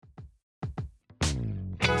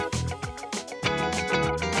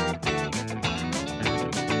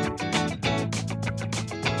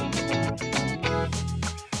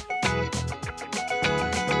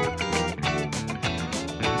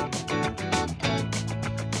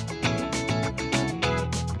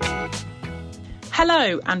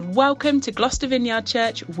Hello and welcome to Gloucester Vineyard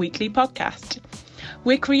Church weekly podcast.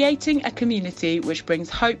 We're creating a community which brings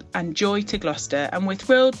hope and joy to Gloucester, and we're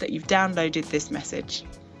thrilled that you've downloaded this message.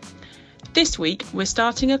 This week we're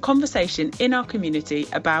starting a conversation in our community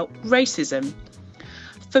about racism.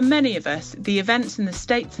 For many of us, the events in the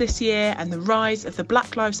States this year and the rise of the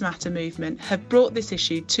Black Lives Matter movement have brought this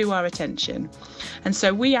issue to our attention, and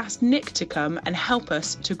so we asked Nick to come and help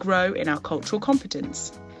us to grow in our cultural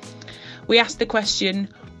competence. We asked the question,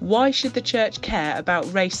 why should the church care about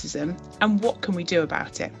racism and what can we do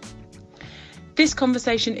about it? This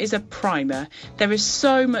conversation is a primer. There is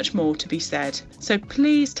so much more to be said, so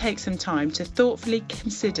please take some time to thoughtfully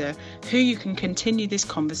consider who you can continue this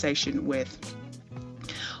conversation with.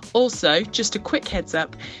 Also, just a quick heads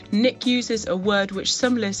up, Nick uses a word which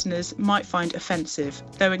some listeners might find offensive,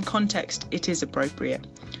 though in context it is appropriate.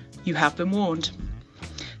 You have been warned.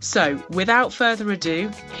 So, without further ado,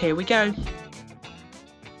 here we go.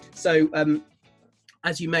 So,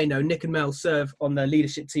 as you may know, Nick and Mel serve on the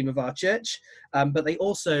leadership team of our church, but they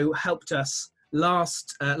also helped us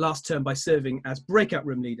last term by serving as breakout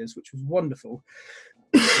room leaders, which was wonderful.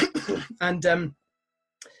 And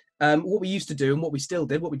what we used to do, and what we still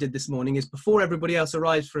did, what we did this morning, is before everybody else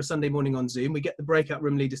arrives for a Sunday morning on Zoom, we get the breakout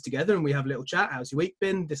room leaders together and we have a little chat. How's your week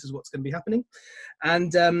been? This is what's going to be happening.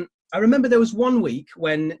 And I remember there was one week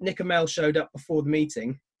when Nick and Mel showed up before the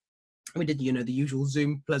meeting. We did, the usual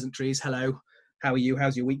Zoom pleasantries. Hello, how are you?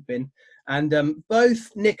 How's your week been? And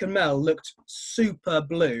both Nick and Mel looked super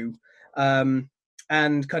blue, and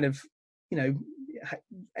kind of,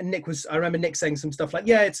 and I remember Nick saying some stuff like,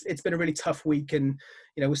 yeah, it's been a really tough week, and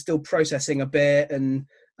we're still processing a bit. And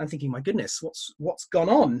I'm thinking, my goodness, what's gone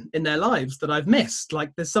on in their lives that I've missed?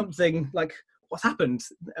 Like, there's something like, what's happened?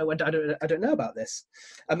 I don't know about this.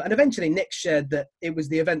 And eventually Nick shared that it was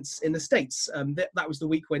the events in the States. That was the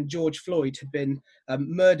week when George Floyd had been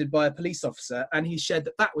murdered by a police officer, and he shared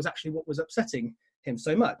that was actually what was upsetting him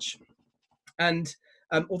so much. And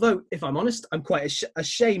although, if I'm honest, I'm quite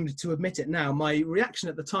ashamed to admit it now, my reaction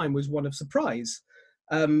at the time was one of surprise,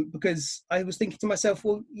 because I was thinking to myself,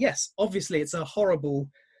 well, yes, obviously it's a horrible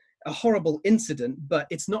incident, but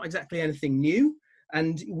it's not exactly anything new.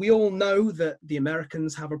 And we all know that the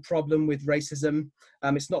Americans have a problem with racism.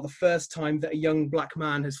 It's not the first time that a young black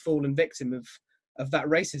man has fallen victim of that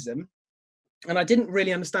racism. And I didn't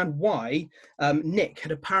really understand why Nick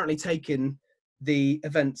had apparently taken the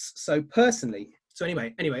events so personally. So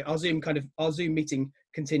anyway, our Zoom meeting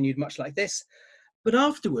continued much like this. But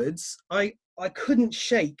afterwards, I couldn't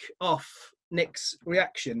shake off Nick's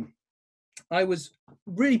reaction. I was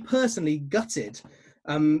really personally gutted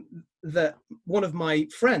that one of my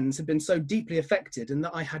friends had been so deeply affected and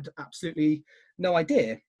that I had absolutely no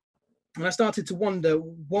idea. And I started to wonder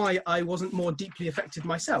why I wasn't more deeply affected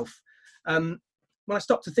myself. When I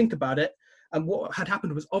stopped to think about it, what had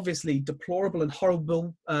happened was obviously deplorable and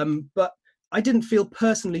horrible, but I didn't feel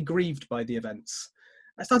personally grieved by the events.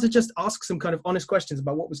 I started to just ask some kind of honest questions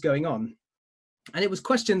about what was going on. And it was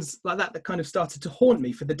questions like that kind of started to haunt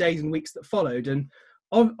me for the days and weeks that followed. And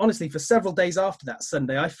honestly, for several days after that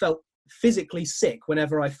Sunday, I felt physically sick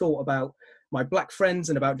whenever I thought about my black friends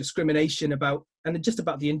and about discrimination, and just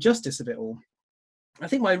about the injustice of it all. I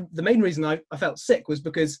think the main reason I felt sick was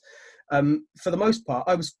because, for the most part,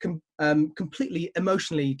 I was completely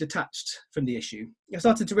emotionally detached from the issue. I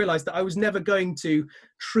started to realize that I was never going to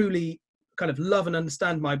truly kind of love and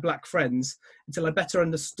understand my black friends until I better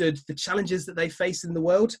understood the challenges that they face in the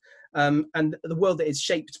world, and the world that is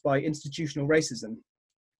shaped by institutional racism.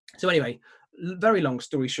 So anyway, very long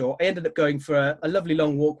story short, I ended up going for a lovely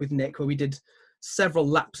long walk with Nick where we did several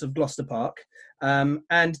laps of Gloucester Park,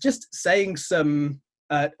 and just saying some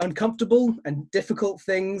uncomfortable and difficult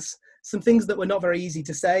things, some things that were not very easy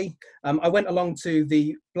to say. I went along to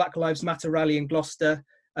the Black Lives Matter rally in Gloucester,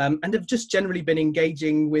 and have just generally been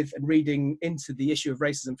engaging with and reading into the issue of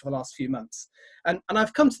racism for the last few months. And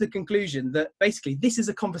I've come to the conclusion that basically this is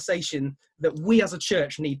a conversation that we as a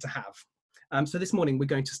church need to have. So this morning we're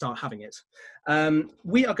going to start having it.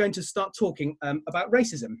 We are going to start talking about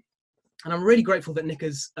racism. And I'm really grateful that Nick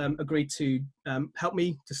has agreed to help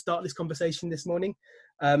me to start this conversation this morning.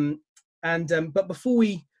 But before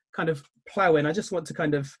we kind of plow in, I just want to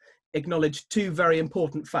kind of acknowledge two very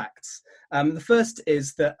important facts. The first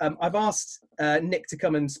is that I've asked Nick to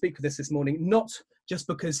come and speak with us this morning, not just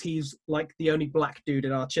because he's like the only black dude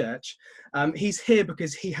in our church. He's here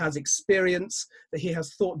because he has experience, that he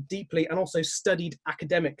has thought deeply and also studied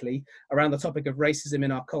academically around the topic of racism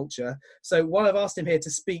in our culture. So while I've asked him here to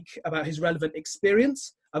speak about his relevant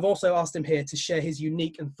experience, I've also asked him here to share his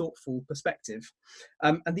unique and thoughtful perspective.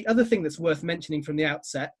 And the other thing that's worth mentioning from the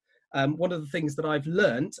outset, one of the things that I've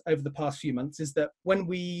learned over the past few months is that when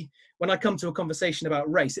I come to a conversation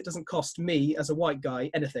about race, it doesn't cost me as a white guy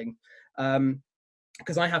anything,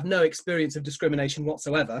 because I have no experience of discrimination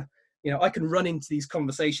whatsoever. You know, I can run into these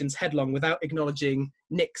conversations headlong without acknowledging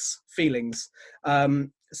Nick's feelings.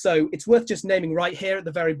 So it's worth just naming right here at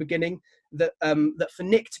the very beginning that that for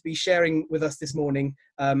Nick to be sharing with us this morning,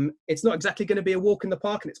 it's not exactly going to be a walk in the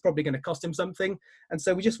park, and it's probably going to cost him something. And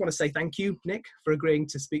so we just want to say thank you, Nick, for agreeing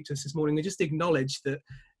to speak to us this morning, and just acknowledge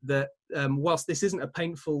that whilst this isn't a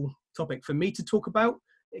painful topic for me to talk about,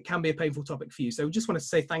 it can be a painful topic for you. So we just want to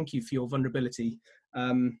say thank you for your vulnerability.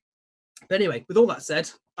 But anyway, with all that said,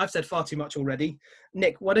 I've said far too much already.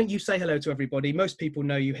 Nick, why don't you say hello to everybody? Most people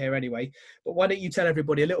know you here anyway, but why don't you tell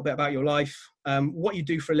everybody a little bit about your life, what you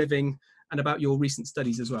do for a living, and about your recent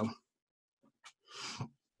studies as well.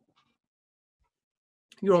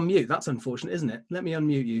 You're on mute. That's unfortunate, isn't it? Let me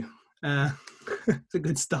unmute you. It's a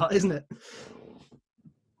good start, isn't it?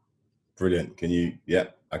 Brilliant. Can you? Yeah.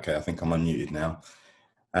 Okay. I think I'm unmuted now.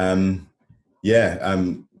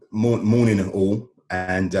 Morning all.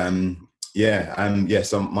 And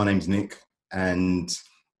so my name's Nick, and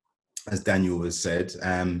as Daniel has said,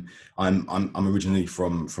 I'm originally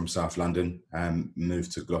from South London.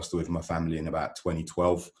 Moved to Gloucester with my family in about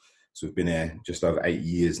 2012, so we've been here just over 8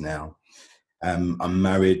 years now. I'm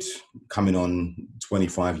married, coming on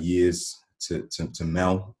 25 years to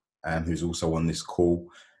Mel, who's also on this call.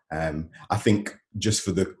 I think just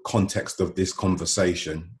for the context of this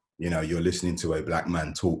conversation, you know, you're listening to a black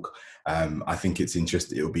man talk. I think it's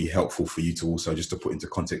interesting. It'll be helpful for you to also just to put into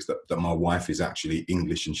context that my wife is actually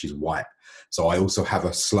English and she's white. So I also have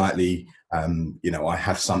a slightly, I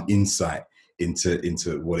have some insight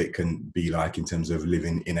into what it can be like in terms of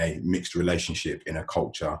living in a mixed relationship in a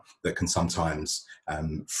culture that can sometimes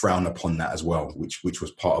frown upon that as well, which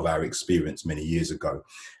was part of our experience many years ago.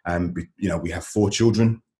 We have 4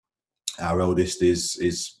 children. Our eldest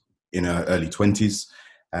is in her early 20s.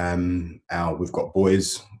 We've got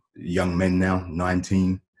boys, young men now,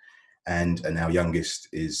 19, and our youngest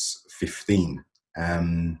is 15.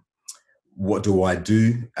 What do I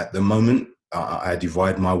do at the moment? I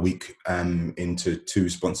divide my week into 2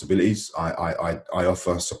 responsibilities. I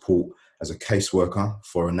offer support as a caseworker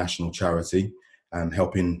for a national charity,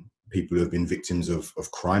 helping people who have been victims of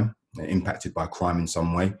crime, impacted by crime in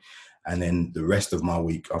some way. And then the rest of my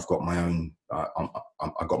week, I've got my own.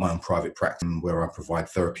 I've got my own private practice where I provide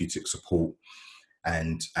therapeutic support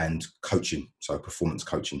and coaching, so performance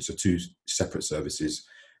coaching. So 2 separate services,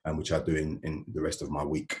 which I do in the rest of my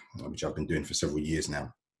week, which I've been doing for several years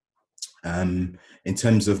now. In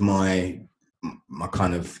terms of my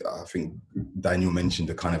kind of, I think Daniel mentioned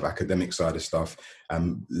the kind of academic side of stuff.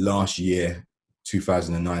 Last year,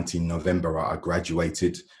 2019 November, I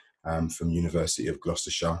graduated from University of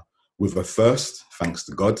Gloucestershire with a first, thanks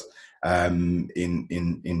to God,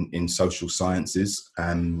 in social sciences,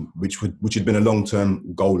 which had been a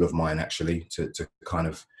long-term goal of mine actually to kind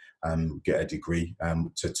of get a degree.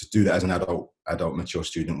 To do that as an adult mature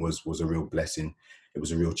student was a real blessing. It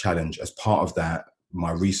was a real challenge. As part of that,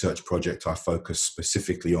 my research project, I focused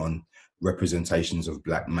specifically on representations of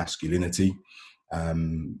Black masculinity,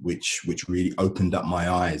 which really opened up my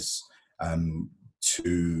eyes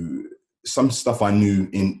to some stuff I knew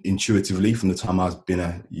intuitively from the time I've been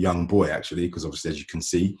a young boy, actually, because obviously, as you can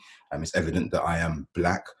see, it's evident that I am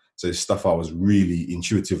Black. So it's stuff I was really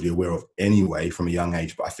intuitively aware of anyway from a young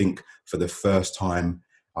age. But I think for the first time,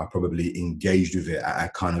 I probably engaged with it at a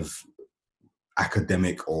kind of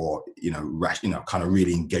academic or, kind of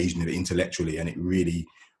really engaged in it intellectually. And it really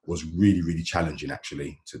was really, really challenging,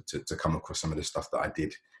 actually, to come across some of the stuff that I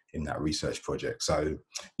did in that research project. So,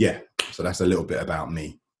 yeah, so that's a little bit about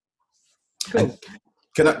me. Cool.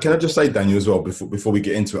 And can I just say, Daniel, as well, before we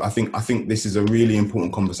get into it, I think this is a really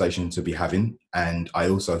important conversation to be having, and I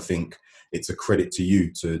also think it's a credit to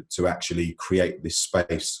you to actually create this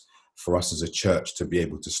space for us as a church to be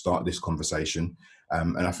able to start this conversation.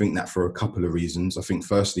 And I think that for a couple of reasons. I think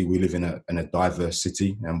firstly, we live in a diverse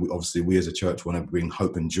city, and we as a church want to bring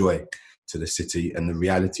hope and joy to the city. And the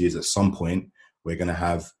reality is, at some point, we're going to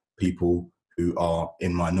have people who are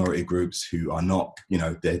in minority groups, who are not,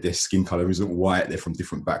 their skin color isn't white, they're from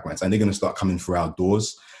different backgrounds, and they're going to start coming through our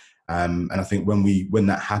doors. And I think when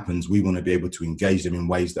that happens, we want to be able to engage them in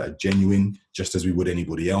ways that are genuine, just as we would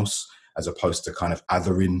anybody else, as opposed to kind of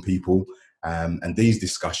othering people. And these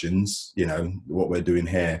discussions, what we're doing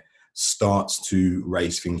here, starts to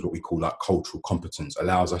raise things what we call like cultural competence,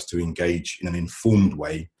 allows us to engage in an informed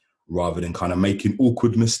way rather than kind of making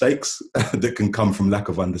awkward mistakes that can come from lack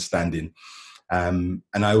of understanding. And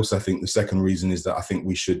I also think the second reason is that I think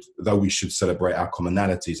though we should celebrate our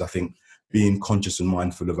commonalities, I think being conscious and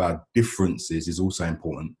mindful of our differences is also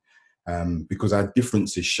important, because our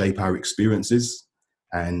differences shape our experiences.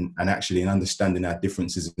 And actually in understanding our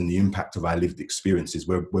differences and the impact of our lived experiences,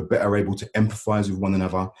 we're better able to empathize with one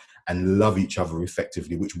another and love each other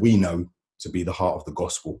effectively, which we know to be the heart of the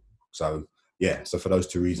gospel. So yeah, so for those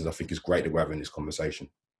two reasons, I think it's great that we're having this conversation.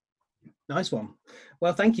 Nice one.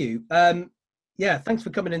 Well, thank you. Yeah, thanks for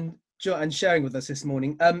coming in and sharing with us this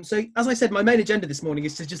morning. So as I said, my main agenda this morning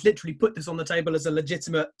is to just literally put this on the table as a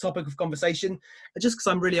legitimate topic of conversation, just because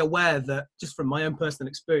I'm really aware that, just from my own personal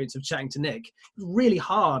experience of chatting to Nick, it's really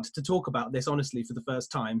hard to talk about this honestly for the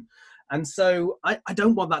first time. And so I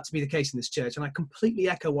don't want that to be the case in this church. And I completely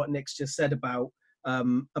echo what Nick's just said about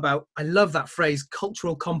I love that phrase,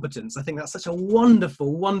 cultural competence. I think that's such a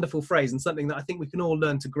wonderful, wonderful phrase, and something that I think we can all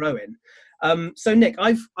learn to grow in. So Nick,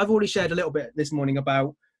 I've already shared a little bit this morning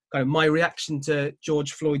about kind of my reaction to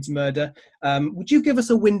George Floyd's murder. Would you give us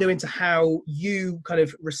a window into how you kind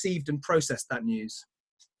of received and processed that news?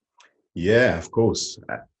 Yeah, of course.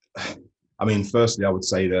 I mean, firstly, I would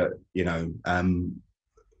say that,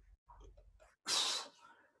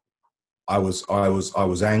 I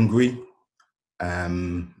was angry.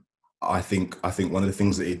 I think one of the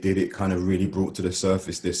things that it kind of really brought to the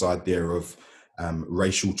surface this idea of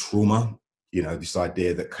racial trauma. This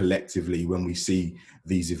idea that collectively, when we see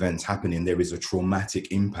these events happening, there is a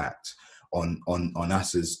traumatic impact on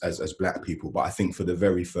us as Black people. But I think for the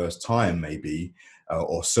very first time, maybe,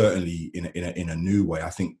 or certainly in a new way, I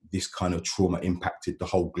think this kind of trauma impacted the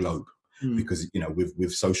whole globe. Because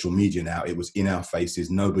with social media now, it was in our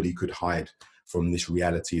faces. Nobody could hide from this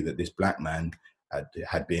reality that this Black man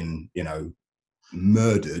had been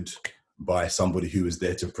murdered by somebody who was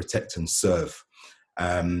there to protect and serve.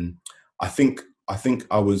 I think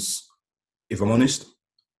I was, if I'm honest,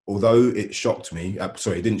 although it shocked me,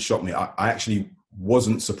 it didn't shock me. I actually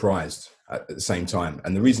wasn't surprised at the same time.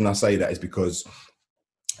 And the reason I say that is because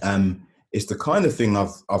it's the kind of thing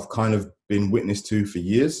I've kind of been witness to for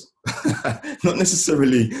years. Not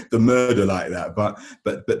necessarily the murder like that,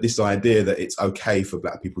 but this idea that it's okay for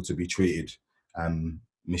Black people to be treated,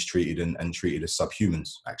 mistreated and treated as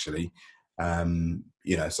subhumans, actually.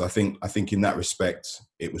 So I think in that respect,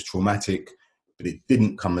 it was traumatic, but it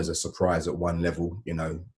didn't come as a surprise at one level,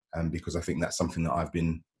 because I think that's something that I've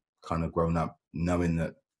been kind of grown up knowing,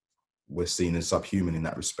 that we're seen as subhuman in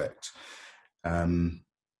that respect.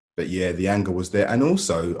 But yeah, the anger was there. And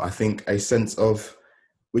also, I think a sense of,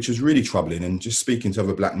 which was really troubling, and just speaking to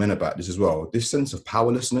other Black men about this as well, this sense of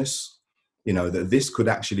powerlessness, that this could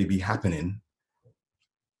actually be happening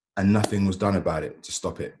and nothing was done about it to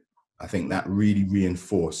stop it. I think that really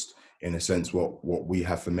reinforced, in a sense, what we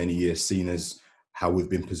have for many years seen as how we've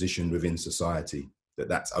been positioned within society, that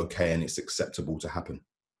that's okay and it's acceptable to happen.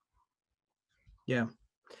 Yeah,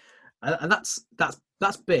 and that's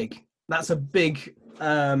big. That's a big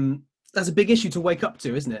issue to wake up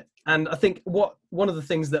to, isn't it? And I think one of the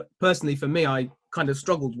things that personally for me I kind of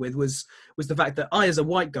struggled with was the fact that I, as a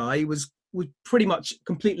white guy, was pretty much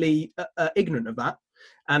completely ignorant of that.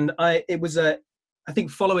 And I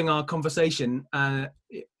think following our conversation,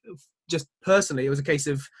 just personally, it was a case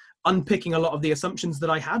of unpicking a lot of the assumptions that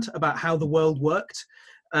I had about how the world worked,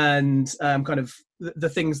 and kind of the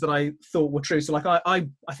things that I thought were true. So like I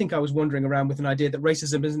think I was wandering around with an idea that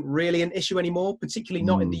racism isn't really an issue anymore, particularly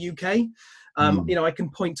not in the UK. I can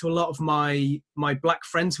point to a lot of my Black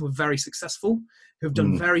friends who are very successful, who've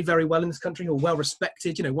done very, very well in this country, who are well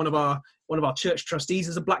respected. One of our church trustees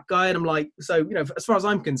is a Black guy, and I'm like, so as far as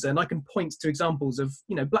I'm concerned, I can point to examples of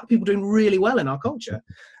Black people doing really well in our culture.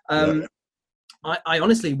 I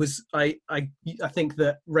honestly I think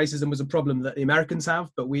that racism was a problem that the Americans have,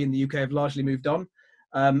 but we in the UK have largely moved on.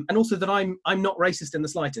 And also that I'm not racist in the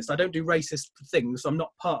slightest. I don't do racist things, so I'm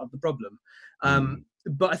not part of the problem.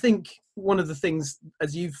 But I think one of the things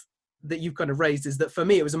that you've kind of raised is that for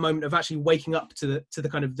me it was a moment of actually waking up to the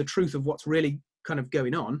kind of the truth of what's really kind of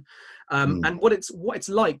going on, and what it's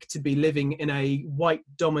like to be living in a white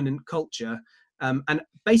dominant culture. And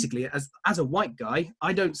basically, as a white guy,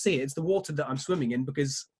 I don't see it. It's the water that I'm swimming in,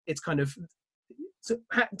 because it's kind of. So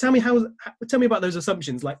tell me about those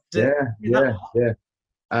assumptions. Like, yeah.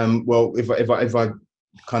 Well, if I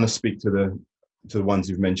kind of speak to the ones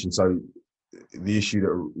you've mentioned, so the issue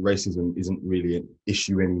that racism isn't really an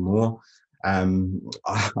issue anymore.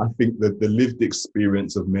 I think that the lived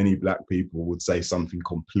experience of many Black people would say something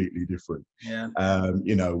completely different. Yeah.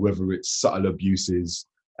 Whether it's subtle abuses,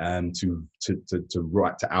 to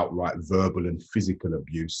outright verbal and physical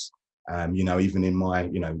abuse, Even in my,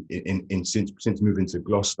 since moving to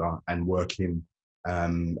Gloucester and working,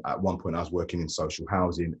 at one point I was working in social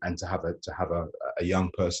housing, and to have a young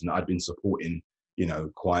person that I'd been supporting,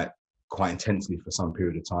 quite intensely for some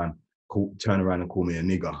period of time, turn around and call me a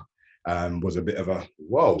nigger, was a bit of a,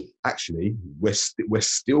 whoa, actually we're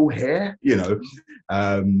still here,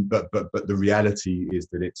 but the reality is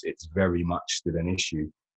that it's very much still an issue.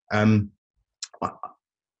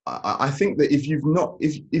 I think that if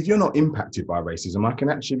you're not impacted by racism, I can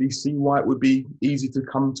actually see why it would be easy to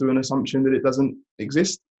come to an assumption that it doesn't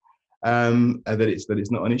exist, that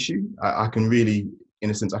it's not an issue. I can really, in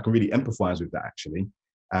a sense, I can really empathize with that, actually.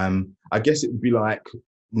 I guess it would be like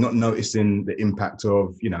not noticing the impact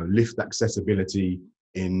of, lift accessibility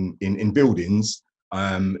in buildings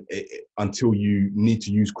until you need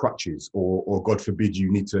to use crutches, or God forbid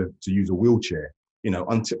you need to use a wheelchair.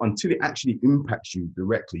 Until it actually impacts you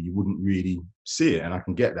directly, you wouldn't really see it. And I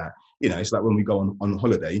can get that. It's like when we go on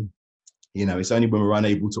holiday, it's only when we're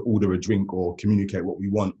unable to order a drink or communicate what we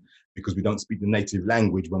want because we don't speak the native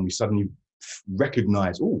language, when we suddenly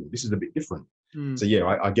recognize, oh, this is a bit different. So yeah,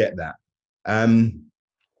 I get that.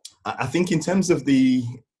 I think in terms of the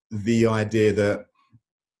idea that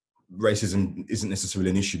racism isn't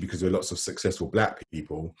necessarily an issue because there are lots of successful Black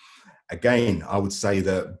people, again, I would say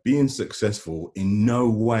that being successful in no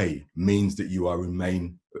way means that you are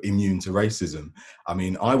remain immune to racism. I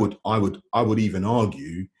mean, I would even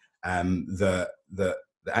argue that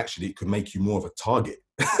actually it could make you more of a target.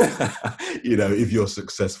 If you're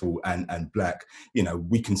successful and Black,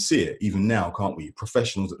 we can see it even now, can't we?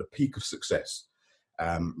 Professionals at the peak of success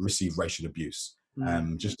receive racial abuse.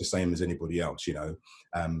 Just the same as anybody else,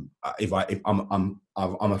 I'm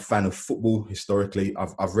a fan of football historically.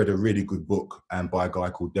 I've read a really good book by a guy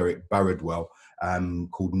called Derek Barradwell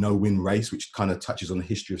called No Win Race, which kind of touches on the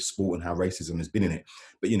history of sport and how racism has been in it.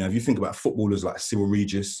 But if you think about footballers like Cyril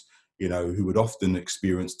Regis, who would often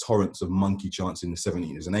experience torrents of monkey chants in the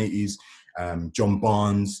 70s and 80s, John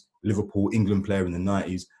Barnes, Liverpool, England player in the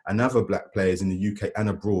 90s, and other Black players in the UK and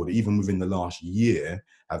abroad, even within the last year,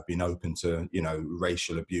 have been open to,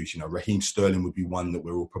 racial abuse. Raheem Sterling would be one that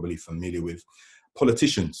we're all probably familiar with.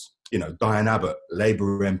 Politicians, Diane Abbott,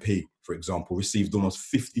 Labour MP, for example, received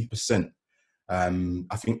almost 50%.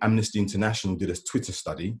 I think Amnesty International did a Twitter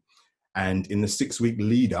study, and in the 6-week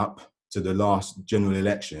lead up to the last general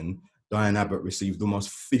election, Diane Abbott received almost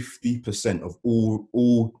 50% of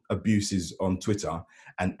all abuses on Twitter,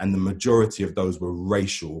 and the majority of those were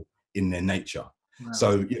racial in their nature. Wow.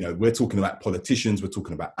 So, we're talking about politicians, we're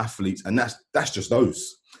talking about athletes, and that's just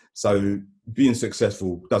those. So being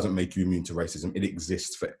successful doesn't make you immune to racism. It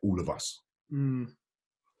exists for all of us.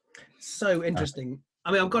 So interesting.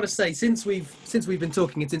 I mean, I've got to say, since we've been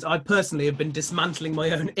talking, and since I personally have been dismantling my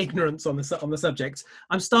own ignorance on the subject,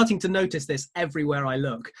 I'm starting to notice this everywhere I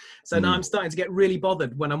look. So now I'm starting to get really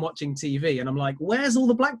bothered when I'm watching TV, and I'm like, where's all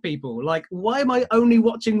the Black people? Like, why am I only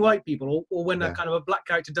watching white people? Or when a kind of a Black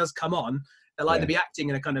character does come on, they'll either be acting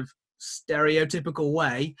in a kind of stereotypical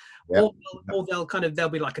way, or they'll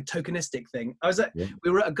be like a tokenistic thing. We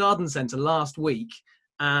were at a garden centre last week,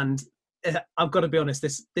 and I've got to be honest,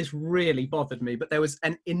 this really bothered me, but there was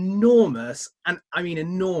an enormous, and I mean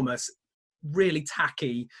enormous, really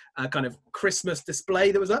tacky kind of Christmas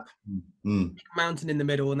display that was up. Big mountain in the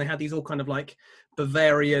middle, and they had these all kind of like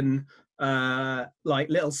Bavarian like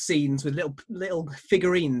little scenes with little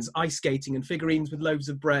figurines ice skating, and figurines with loaves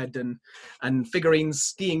of bread, and figurines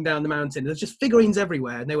skiing down the mountain. There's just figurines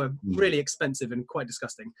everywhere, and they were really expensive and quite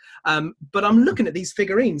disgusting. But I'm looking at these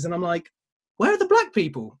figurines and I'm like, where are the Black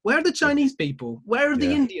people? Where are the Chinese people? Where are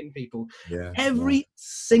the Indian people? Every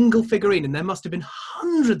single figurine, and there must have been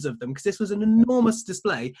hundreds of them because this was an enormous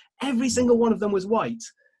display, every single one of them was white.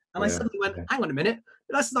 And I suddenly went, hang on a minute,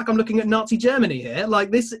 that's like I'm looking at Nazi Germany here.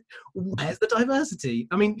 Like this, where's the diversity?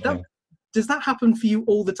 I mean, does that happen for you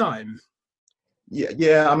all the time?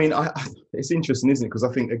 Yeah. I mean, it's interesting, isn't it? Because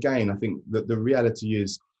I think that the reality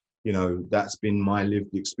is, that's been my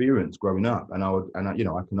lived experience growing up, and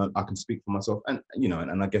I can speak for myself, and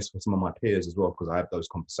and I guess for some of my peers as well, because I have those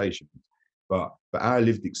conversations. But our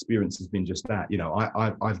lived experience has been just that.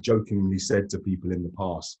 I've jokingly said to people in the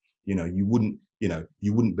past, you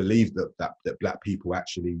wouldn't believe that Black people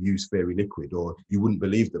actually use fairy liquid, or you wouldn't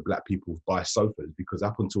believe that Black people buy sofas, because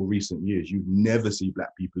up until recent years, you'd never see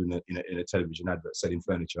Black people in a television advert selling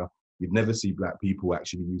furniture. You'd never see Black people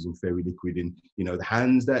actually using fairy liquid in, the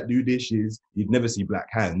hands that do dishes. You'd never see Black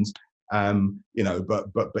hands,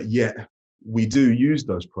 but yet we do use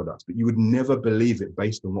those products, but you would never believe it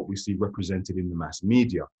based on what we see represented in the mass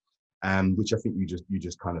media, which I think you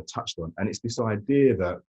just kind of touched on. And it's this idea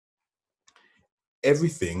that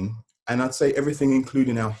everything, And I'd say everything,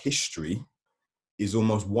 including our history, is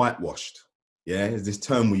almost whitewashed. Yeah, there's this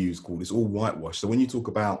term we use called it's all whitewashed. So when you talk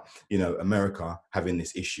about, America having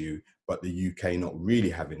this issue, but the UK not really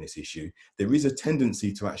having this issue, there is a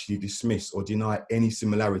tendency to actually dismiss or deny any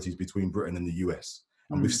similarities between Britain and the US.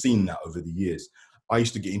 And we've seen that over the years. I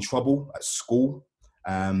used to get in trouble at school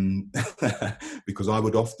because I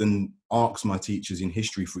would often ask my teachers in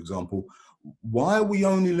history, for example, why are we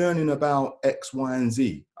only learning about X, Y, and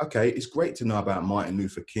Z? Okay, it's great to know about Martin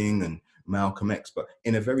Luther King and Malcolm X, but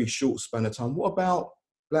in a very short span of time, what about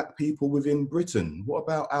Black people within Britain? What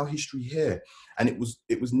about our history here? And it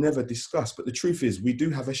was never discussed. But the truth is, we do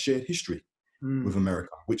have a shared history with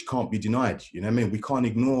America, which can't be denied. You know what I mean? We can't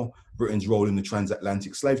ignore Britain's role in the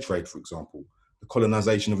transatlantic slave trade, for example, the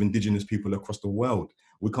colonization of indigenous people across the world.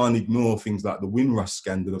 We can't ignore things like the Windrush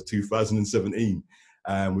scandal of 2017,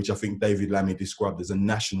 which I think David Lammy described as a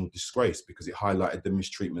national disgrace because it highlighted the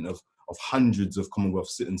mistreatment of hundreds of Commonwealth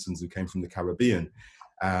citizens who came from the Caribbean.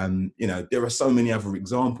 There are so many other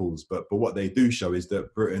examples, but what they do show is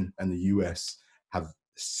that Britain and the US have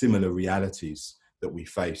similar realities that we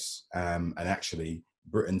face. And actually,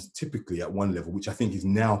 Britain's typically at one level, which I think is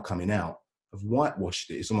now coming out, have whitewashed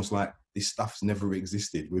it. It's almost like this stuff's never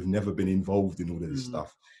existed. We've never been involved in all of this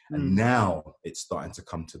stuff. And now it's starting to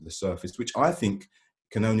come to the surface, which I think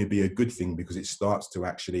can only be a good thing because it starts to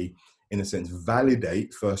actually, in a sense,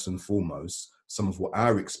 validate first and foremost some of what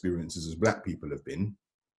our experiences as Black people have been,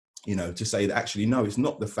 to say that actually, no, it's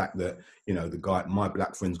not the fact that, the guy, my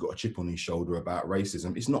Black friend's got a chip on his shoulder about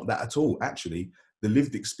racism. It's not that at all. Actually, the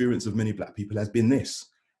lived experience of many Black people has been this.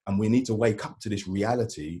 And we need to wake up to this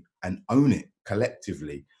reality and own it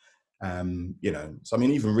collectively. So, I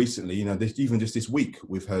mean, even recently, even just this week,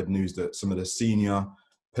 we've heard news that some of the senior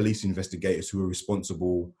police investigators who are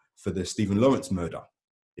responsible for the Stephen Lawrence murder,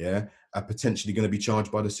 are potentially going to be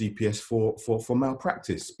charged by the CPS for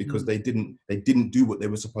malpractice because they didn't do what they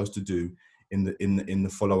were supposed to do in the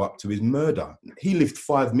follow up to his murder. He lived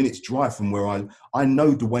 5 minutes drive from where I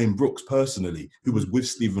know Dwayne Brooks personally, who was with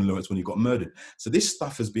Stephen Lawrence when he got murdered. So this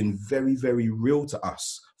stuff has been very, very real to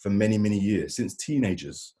us for many, many years, since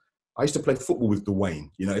teenagers. I used to play football with Dwayne,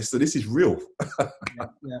 so this is real.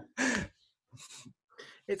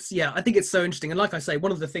 I think it's so interesting. And like I say,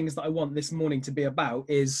 one of the things that I want this morning to be about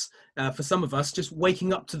is, for some of us, just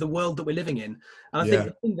waking up to the world that we're living in. And I think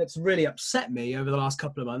the thing that's really upset me over the last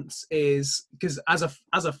couple of months is because as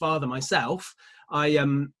a father myself, I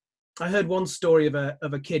heard one story of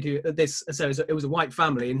a kid who it was a white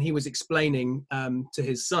family, and he was explaining to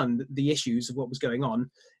his son the issues of what was going on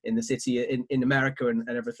in the city in America and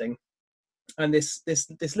everything. And this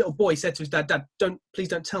little boy said to his dad, please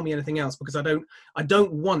don't tell me anything else, because I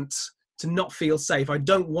don't want to not feel safe. I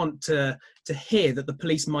don't want to hear that the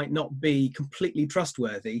police might not be completely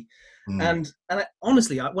trustworthy. And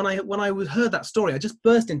honestly, when I heard that story, I just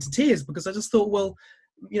burst into tears because I just thought, well,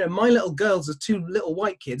 my little girls are two little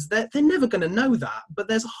white kids. They're never going to know that. But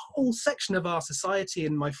there's a whole section of our society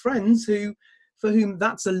and my friends for whom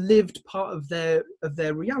that's a lived part of their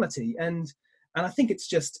reality. And I think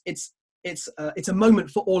it's a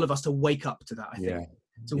moment for all of us to wake up to that, I think.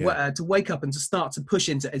 To wake up and to start to push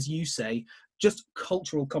into, as you say, just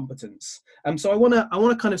cultural competence. So I want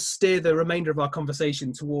to kind of steer the remainder of our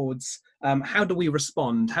conversation towards how do we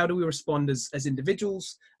respond? How do we respond as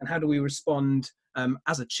individuals, and how do we respond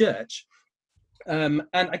as a church? And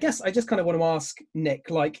I guess I just kind of want to ask Nick,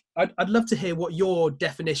 I'd love to hear what your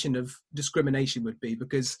definition of discrimination would be,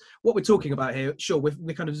 because what we're talking about here, sure,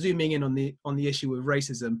 we're kind of zooming in on the issue of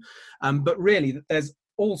racism, but really there's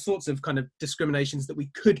all sorts of kind of discriminations that we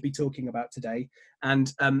could be talking about today.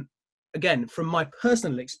 And again, from my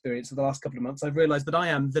personal experience of the last couple of months, I've realized that I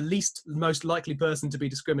am the most likely person to be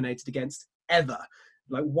discriminated against ever.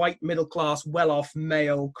 Like white, middle-class, well-off,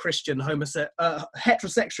 male, Christian,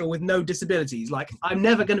 heterosexual with no disabilities. Like, I'm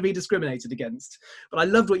never going to be discriminated against. But I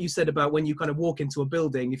loved what you said about when you kind of walk into a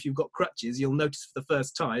building, if you've got crutches, you'll notice for the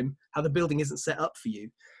first time how the building isn't set up for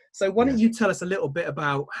you. So why don't you tell us a little bit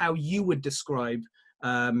about how you would describe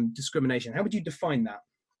discrimination? How would you define that?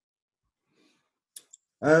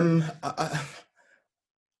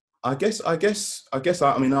 I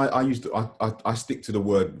stick to the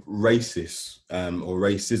word racist or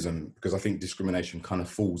racism, because I think discrimination kind of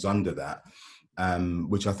falls under that,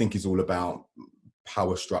 which I think is all about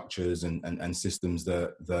power structures and systems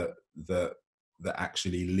that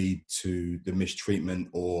actually lead to the mistreatment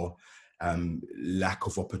or lack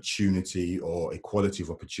of opportunity or equality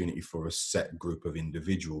of opportunity for a set group of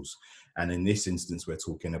individuals. And in this instance, we're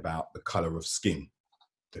talking about the color of skin,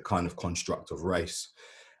 the kind of construct of race.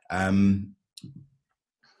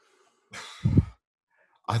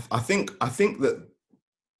 I think that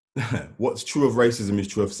what's true of racism is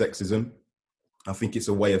true of sexism. I think it's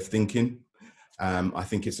a way of thinking. I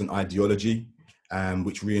think it's an ideology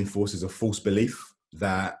which reinforces a false belief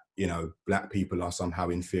that, you know, black people are somehow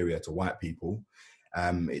inferior to white people.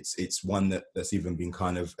 It's one that's even been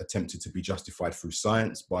kind of attempted to be justified through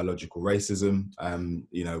science, biological racism,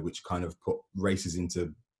 you know, which kind of put races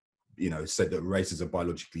into, you know, said that races are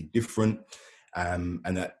biologically different.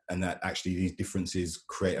 And that actually these differences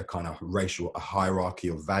create a kind of a hierarchy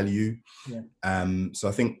of value. Yeah. So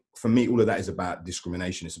I think for me, all of that is about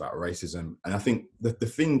discrimination. It's about racism. And I think the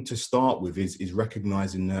thing to start with is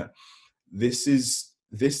recognizing that this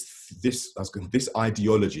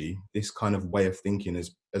ideology, this kind of way of thinking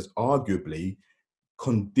has arguably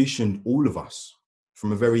conditioned all of us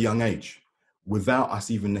from a very young age, without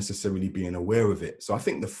us even necessarily being aware of it. So I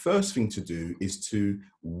think the first thing to do is to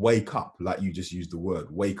wake up, like you just used the word,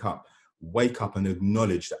 wake up and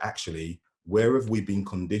acknowledge that actually, where have we been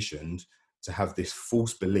conditioned to have this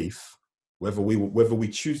false belief, whether we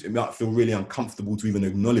choose, it might feel really uncomfortable to even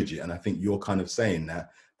acknowledge it. And I think you're kind of saying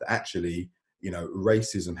that actually, you know,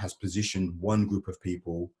 racism has positioned one group of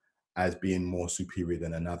people as being more superior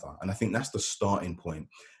than another. And I think that's the starting point.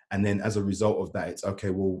 And then as a result of that, it's okay,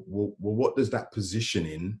 well, what does that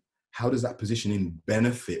positioning, how does that positioning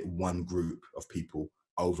benefit one group of people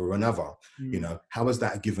over another? You know, how has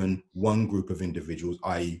that given one group of individuals,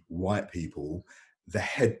 i.e. white people, a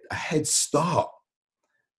head start,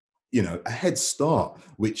 you know, a head start,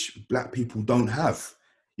 which black people don't have,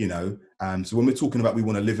 you know? So when we're talking about, we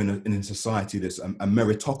want to live in a society that's a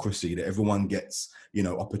meritocracy, that everyone gets, you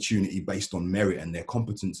know, opportunity based on merit and their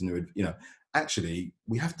competence and their, you know, actually,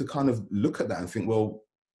 we have to kind of look at that and think, well,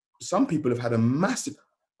 some people have had a massive,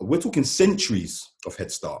 we're talking centuries of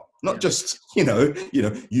head start, not just, you know,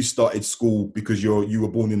 you started school because you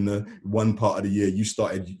were born in the one part of the year, you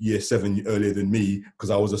started year 7 earlier than me because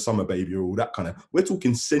I was a summer baby or all that kind of, we're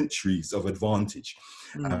talking centuries of advantage,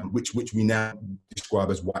 which we now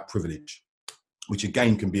describe as white privilege, which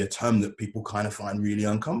again can be a term that people kind of find really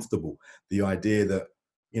uncomfortable. The idea that,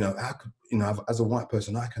 you know, how could, you know, as a white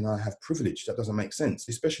person, how can I have privilege? That doesn't make sense,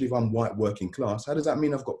 especially if I'm white working class. How does that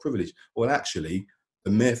mean I've got privilege? Well, actually,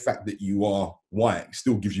 the mere fact that you are white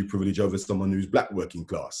still gives you privilege over someone who's black working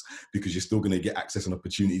class, because you're still going to get access and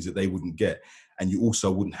opportunities that they wouldn't get. And you also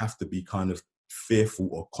wouldn't have to be kind of fearful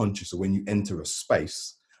or conscious of when you enter a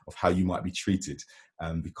space of how you might be treated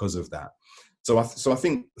because of that. So I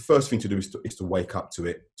think the first thing to do is to wake up to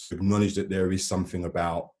it, to acknowledge that there is something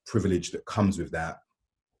about privilege that comes with that.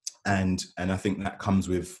 And I think that comes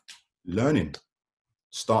with learning.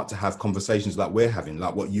 Start to have conversations like we're having,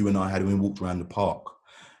 like what you and I had when we walked around the park,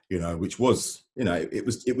 you know, which was, you know, it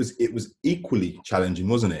was equally challenging,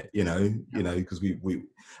 wasn't it? You know, because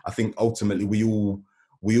I think ultimately we all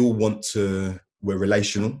want to, we're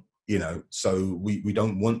relational, you know, so we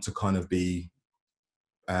don't want to kind of be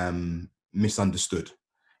misunderstood,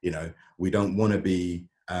 you know, we don't want to be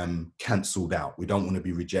cancelled out, we don't want to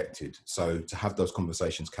be rejected. So to have those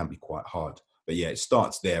conversations can be quite hard. But yeah, it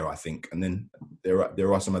starts there, I think, and then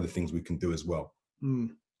there are some other things we can do as well.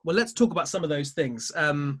 Well, let's talk about some of those things.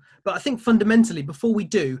 But I think fundamentally, before we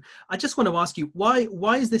do, I just want to ask you, why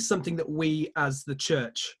is this something that we as the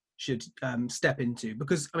church should step into?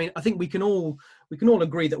 Because I mean, I think we can all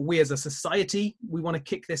agree that we as a society, we want to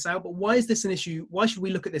kick this out. But why is this an issue? Why should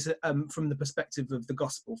we look at this from the perspective of the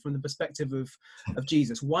gospel, from the perspective of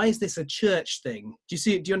Jesus? Why is this a church thing? Do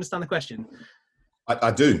you understand the question?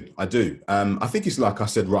 I do. I think it's like I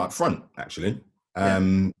said right up front, actually.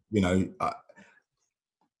 You know,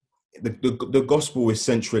 the gospel is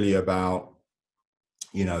centrally about,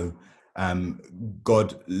 you know,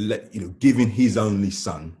 God, giving his only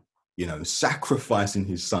son, you know, sacrificing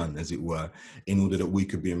his son, as it were, in order that we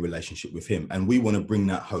could be in relationship with him. And we want to bring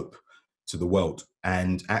that hope to the world.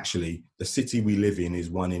 And actually, the city we live in is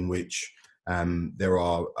one in which there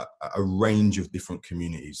are a range of different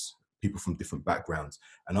communities, people from different backgrounds.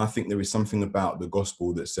 And I think there is something about the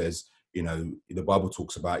gospel that says, you know, the Bible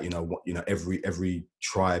talks about, every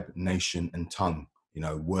tribe, nation and tongue, you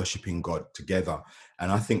know, worshiping God together.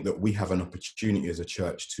 And I think that we have an opportunity as a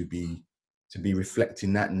church to be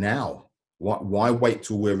reflecting that now. Why wait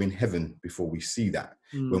till we're in heaven before we see that,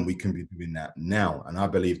 when we can be doing that now? And I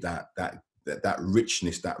believe that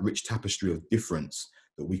richness, that rich tapestry of difference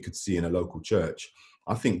that we could see in a local church,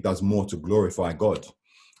 I think does more to glorify God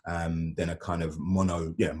than a kind of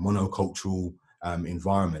monocultural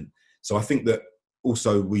environment. So I think that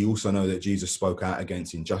we also know that Jesus spoke out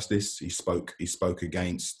against injustice. He spoke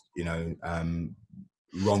against,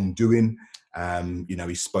 wrongdoing.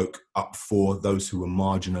 He spoke up for those who were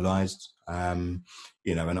marginalized.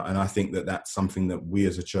 You know, and I think that that's something that we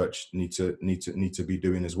as a church need to be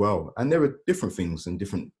doing as well. And there are different things and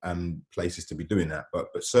different places to be doing that, but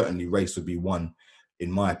certainly race would be one,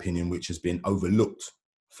 in my opinion, which has been overlooked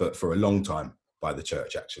for a long time by the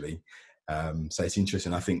church, actually. So it's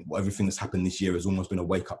interesting. I think everything that's happened this year has almost been a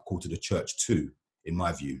wake-up call to the church too, in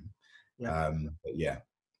my view. But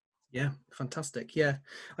yeah, fantastic. Yeah,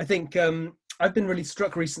 I think I've been really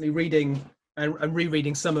struck recently reading and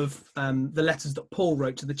rereading some of the letters that Paul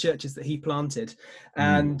wrote to the churches that he planted.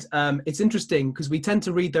 And it's interesting because we tend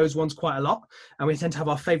to read those ones quite a lot, and we tend to have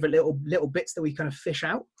our favorite little bits that we kind of fish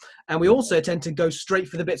out. And we also tend to go straight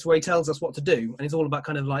for the bits where he tells us what to do. And it's all about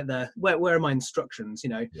kind of like where are my instructions, you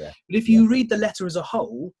know? Yeah. But if you read the letter as a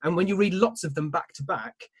whole, and when you read lots of them back to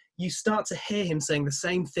back, you start to hear him saying the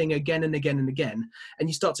same thing again and again and again. And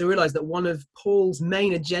you start to realize that one of Paul's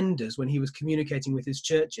main agendas when he was communicating with his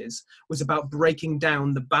churches was about breaking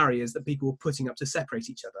down the barriers that people were putting up to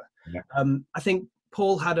separate each other. Yeah. I think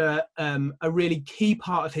Paul had a really key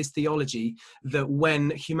part of his theology that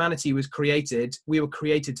when humanity was created, we were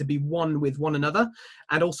created to be one with one another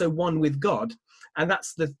and also one with God. And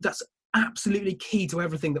that's absolutely key to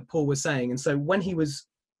everything that Paul was saying. And so when he was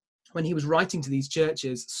writing to these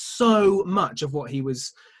churches, so much of what he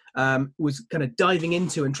was kind of diving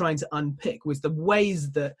into and trying to unpick was the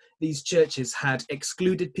ways that these churches had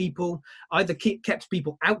excluded people, either kept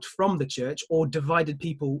people out from the church or divided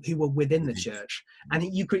people who were within the church. And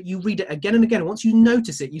you read it again and again. And once you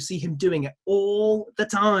notice it, you see him doing it all the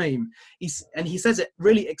time. He says it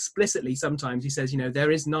really explicitly sometimes. He says, you know,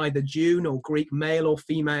 there is neither Jew nor Greek, male or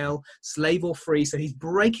female, slave or free. So he's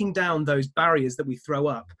breaking down those barriers that we throw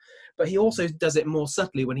up. But he also does it more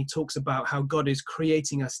subtly when he talks about how God is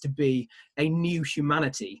creating us to be a new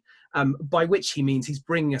humanity, by which he means he's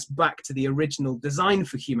bringing us back to the original design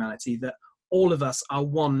for humanity, that all of us are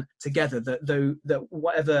one together, that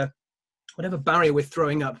whatever barrier we're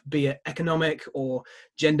throwing up, be it economic or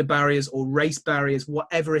gender barriers or race barriers,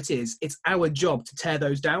 whatever it is, it's our job to tear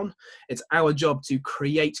those down. It's our job to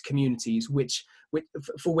create communities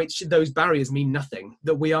for which those barriers mean nothing,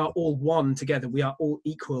 that we are all one together. We are all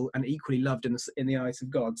equal and equally loved in the eyes of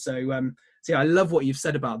God. So yeah, I love what you've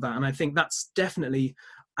said about that. And I think that's definitely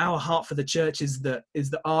our heart for the church, is that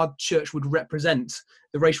our church would represent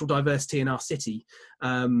the racial diversity in our city,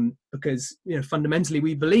 because, you know, fundamentally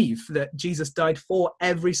we believe that Jesus died for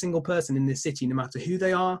every single person in this city, no matter who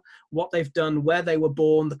they are, what they've done, where they were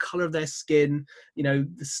born, the color of their skin, you know,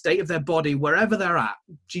 the state of their body, wherever they're at,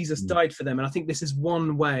 Jesus died for them. And I think this is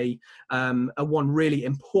one way, one really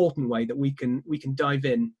important way that we can dive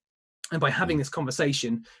in, and by having this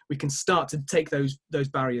conversation, we can start to take those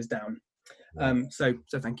barriers down. So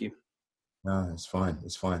thank you. No, it's fine.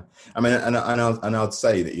 It's fine. I mean, and I'd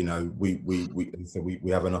say that, you know, we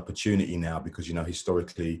have an opportunity now, because, you know,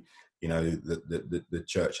 historically, you know, the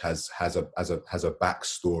church has a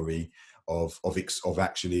backstory of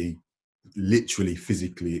actually literally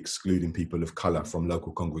physically excluding people of color from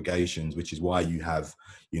local congregations, which is why you have,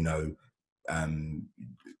 you know,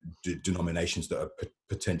 denominations that are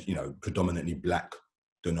predominantly black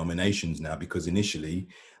denominations now, because initially,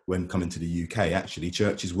 when coming to the UK, actually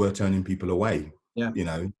churches were turning people away. Yeah. You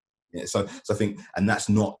know, so I think, and that's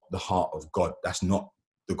not the heart of God. That's not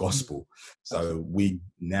the gospel. So we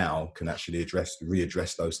now can actually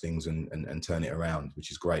readdress those things and turn it around, which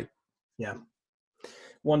is great. Yeah.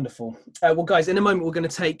 Wonderful. Well, guys, in a moment, we're going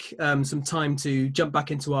to take some time to jump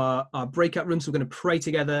back into our breakout rooms. We're going to pray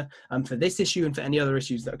together for this issue and for any other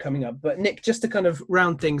issues that are coming up. But Nick, just to kind of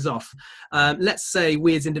round things off, let's say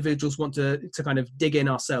we as individuals want to kind of dig in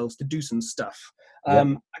ourselves to do some stuff.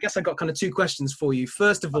 I guess I got kind of two questions for you.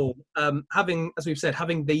 First of all, as we've said,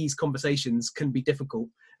 having these conversations can be difficult,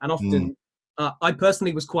 and often I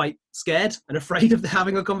personally was quite scared and afraid of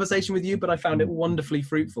having a conversation with you, but I found it wonderfully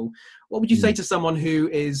fruitful. What would you say to someone who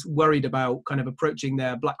is worried about kind of approaching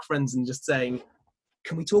their black friends and just saying,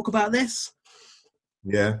 can we talk about this?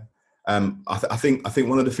 Yeah. I think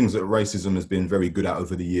one of the things that racism has been very good at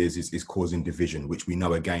over the years is causing division, which we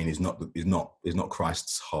know again is not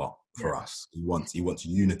Christ's heart for us. He wants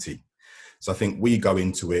unity. So I think we go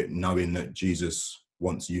into it knowing that Jesus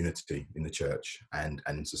wants unity in the church and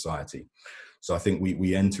in society. So I think we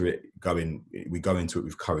go into it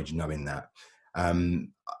with courage, knowing that.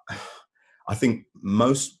 I think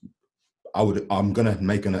I'm going to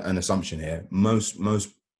make an assumption here. Most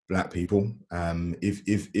black people,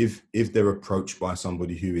 if they're approached by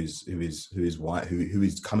somebody who is white, who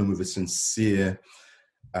is coming with a sincere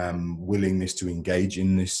willingness to engage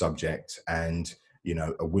in this subject, and, you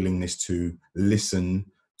know, a willingness to listen,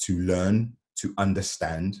 to learn, to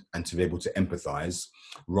understand and to be able to empathize,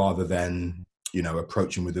 rather than, you know,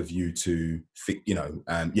 approaching with a view to, you know,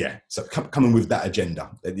 so coming with that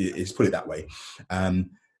agenda, let's put it that way,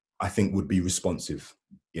 I think would be responsive.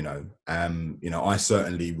 You know, I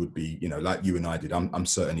certainly would be, you know, like you and I did. I'm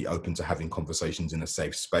certainly open to having conversations in a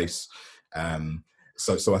safe space.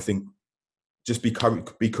 So I think just be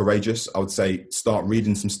courageous. I would say start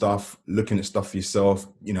reading some stuff, looking at stuff for yourself.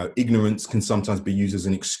 You know, ignorance can sometimes be used as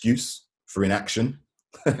an excuse for inaction.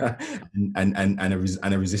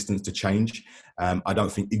 and a resistance to change. I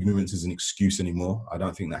don't think ignorance is an excuse anymore. I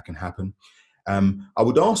don't think that can happen. I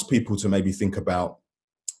would ask people to maybe think about,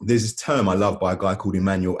 there's this term I love by a guy called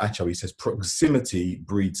Emmanuel Acho. He says, proximity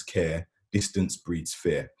breeds care, distance breeds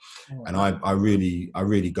fear. Oh, and I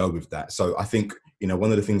really go with that. So I think, you know, one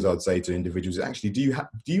of the things I'd say to individuals is actually, do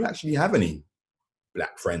you actually have any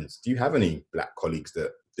Black friends? Do you have any Black colleagues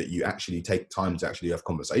that you actually take time to actually have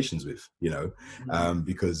conversations with, you know,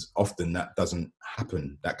 because often that doesn't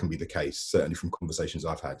happen. That can be the case, certainly from conversations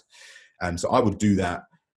I've had. So I would do that.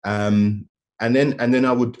 And then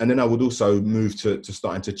I would also move to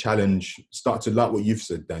starting to challenge, start to, like what you've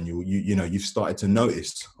said, Daniel, you know, you've started to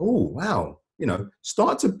notice, oh, wow, you know,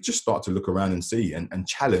 start to look around and see and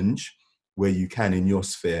challenge where you can in your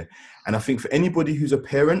sphere. And I think for anybody who's a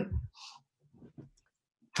parent,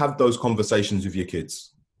 have those conversations with your kids.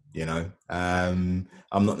 You know, I'm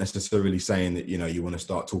not necessarily saying that, you know, you want to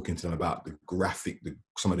start talking to them about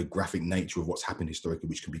some of the graphic nature of what's happened historically,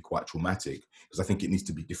 which can be quite traumatic, because I think it needs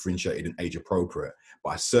to be differentiated and age appropriate. But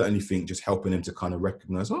I certainly think just helping them to kind of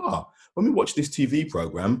recognize, when we watch this TV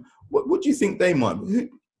program, what do you think they might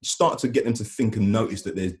start to get them to think and notice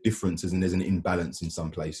that there's differences and there's an imbalance in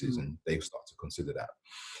some places, and they start to consider that.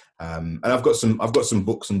 And I've got some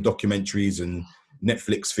books and documentaries and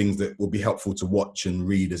Netflix things that will be helpful to watch and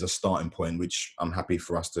read as a starting point, which I'm happy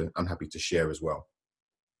to share as well.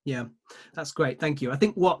 Yeah, that's great. Thank you. I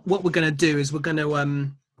think what we're going to do is we're going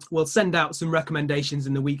to we'll send out some recommendations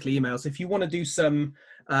in the weekly emails. If you want to do some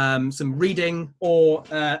reading or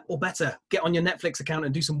better, get on your Netflix account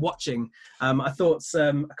and do some watching. I thought,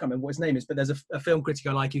 I can't remember what his name is, but there's a film critic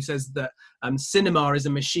I like who says that cinema is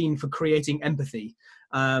a machine for creating empathy.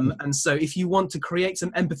 And so if you want to create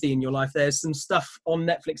some empathy in your life, there's some stuff on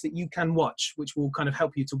Netflix that you can watch, which will kind of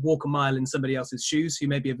help you to walk a mile in somebody else's shoes who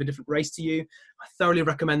may be of a different race to you. I thoroughly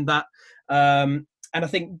recommend that. And I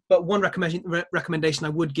think, but one recommendation I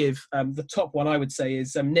would give, the top one I would say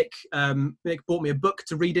is Nick bought me a book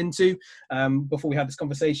to read into before we had this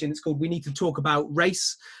conversation. It's called We Need to Talk About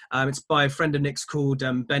Race. It's by a friend of Nick's called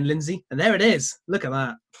Ben Lindsay. And there it is. Look at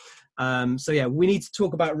that. So yeah, We Need to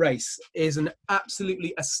Talk About Race is an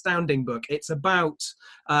absolutely astounding book. It's about,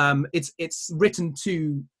 it's written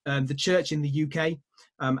to the church in the UK.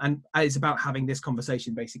 And it's about having this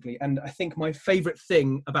conversation, basically. And I think my favorite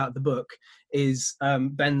thing about the book is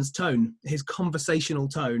Ben's tone, his conversational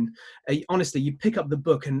tone. Honestly, you pick up the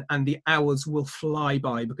book and the hours will fly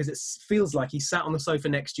by, because it feels like he sat on the sofa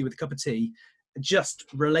next to you with a cup of tea, just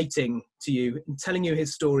relating to you and telling you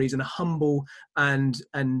his stories in a humble and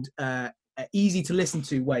easy to listen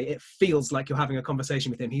to way. It feels like you're having a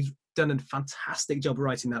conversation with him. He's done a fantastic job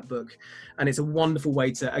writing that book, and it's a wonderful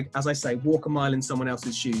way to, as I say, walk a mile in someone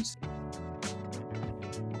else's shoes.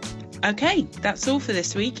 Okay, that's all for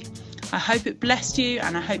this week. I hope it blessed you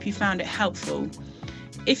and I hope you found it helpful.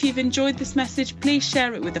 If you've enjoyed this message, please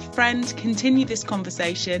share it with a friend, continue this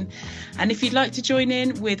conversation. And if you'd like to join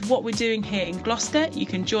in with what we're doing here in Gloucester, you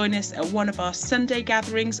can join us at one of our Sunday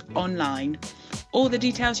gatherings online. All the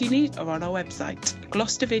details you need are on our website,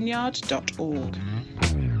 gloucestervineyard.org.